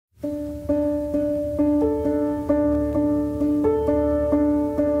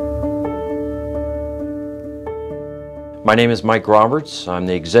My name is Mike Roberts. I'm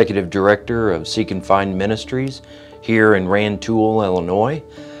the Executive Director of Seek and Find Ministries here in Rantoul, Illinois.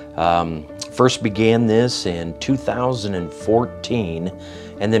 First began this in 2014,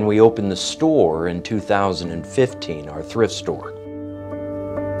 and then we opened the store in 2015, our thrift store.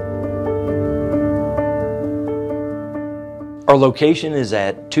 Our location is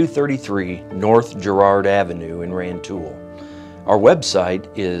at 233 North Girard Avenue in Rantoul. Our website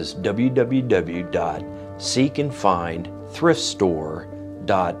is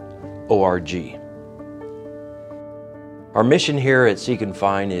www.seekandfindthriftstore.org. Our mission here at Seek and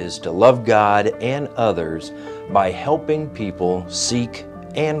Find is to love God and others by helping people seek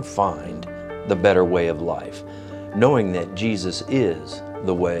and find the better way of life, knowing that Jesus is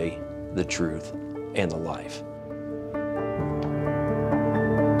the way, the truth, and the life.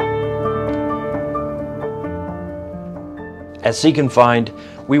 At Seek and Find,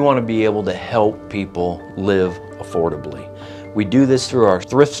 we want to be able to help people live affordably. We do this through our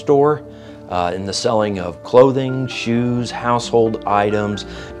thrift store, in the selling of clothing, shoes, household items,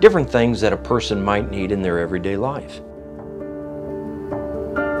 different things that a person might need in their everyday life.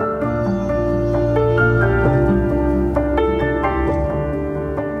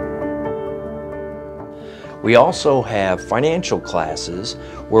 We also have financial classes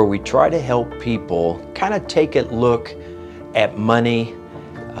where we try to help people kind of take a look at money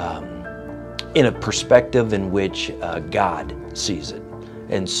in a perspective in which God sees it.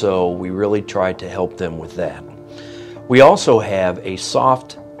 And so we really try to help them with that. We also have a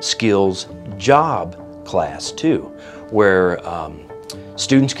soft skills job class too, where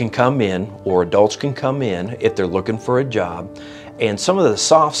students can come in, or adults can come in if they're looking for a job. And some of the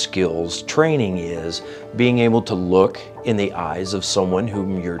soft skills training is being able to look in the eyes of someone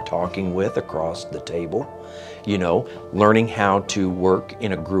whom you're talking with across the table. You know, learning how to work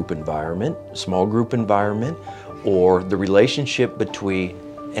in a group environment, small group environment, or the relationship between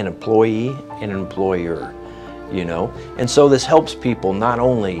an employee and an employer, you know. And so this helps people not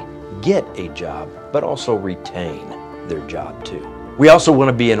only get a job, but also retain their job too. We also want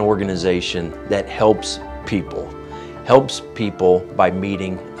to be an organization that helps people by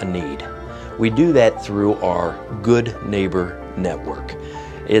meeting a need. We do that through our Good Neighbor Network.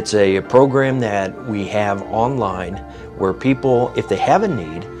 It's a program that we have online where people, if they have a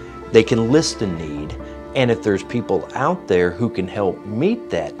need, they can list a need, and if there's people out there who can help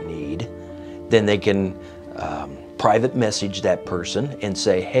meet that need, then they can private message that person and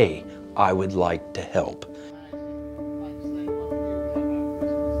say, hey, I would like to help.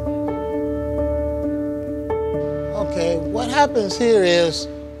 Okay, what happens here is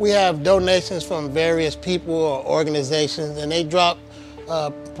we have donations from various people or organizations, and they drop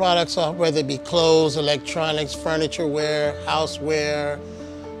products off, whether it be clothes, electronics, furniture wear, houseware,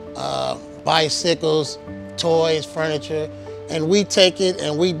 bicycles, toys, furniture, and we take it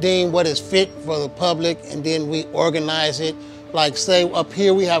and we deem what is fit for the public, and then we organize it. Like say up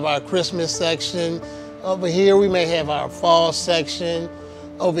here we have our Christmas section, over here we may have our fall section,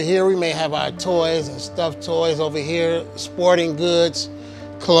 over here we may have our toys and stuffed toys, over here sporting goods,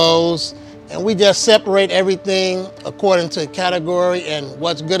 clothes, and we just separate everything according to category, and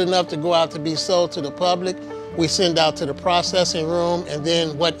what's good enough to go out to be sold to the public, we send out to the processing room, and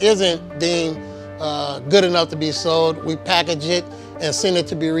then what isn't deemed good enough to be sold, we package it and send it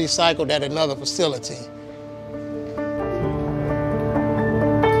to be recycled at another facility.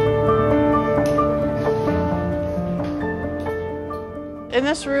 In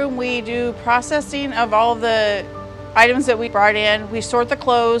this room, we do processing of all the items that we brought in. We sort the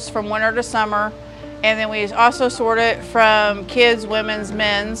clothes from winter to summer, and then we also sort it from kids, women's,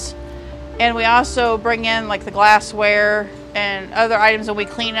 men's. And we also bring in like the glassware and other items, and we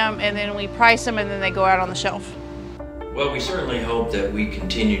clean them, and then we price them, and then they go out on the shelf. Well, we certainly hope that we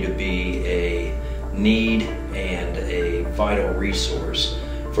continue to be a need and a vital resource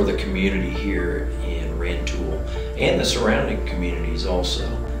for the community here in Rantoul and the surrounding communities also.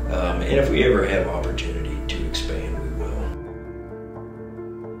 And if we ever have opportunity to expand, we will.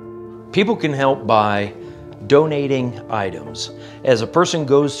 People can help by donating items. As a person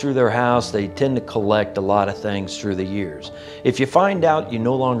goes through their house, they tend to collect a lot of things through the years. If you find out you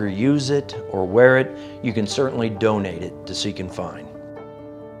no longer use it or wear it, you can certainly donate it to Seek and Find.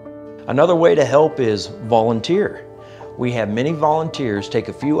 Another way to help is volunteer. We have many volunteers take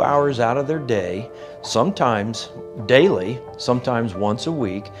a few hours out of their day, sometimes daily, sometimes once a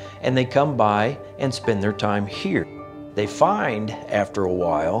week, and they come by and spend their time here. They find after a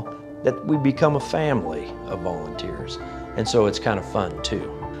while that we become a family of volunteers, and so it's kind of fun too.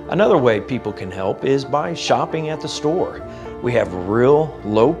 Another way people can help is by shopping at the store. We have real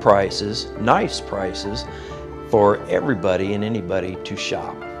low prices, nice prices, for everybody and anybody to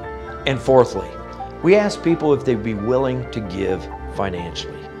shop. And fourthly, we ask people if they'd be willing to give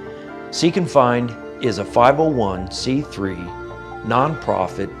financially. Seek and Find is a 501c3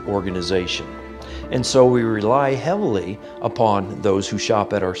 nonprofit organization. And so we rely heavily upon those who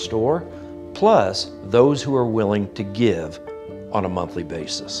shop at our store, plus those who are willing to give on a monthly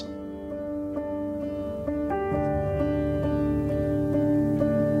basis.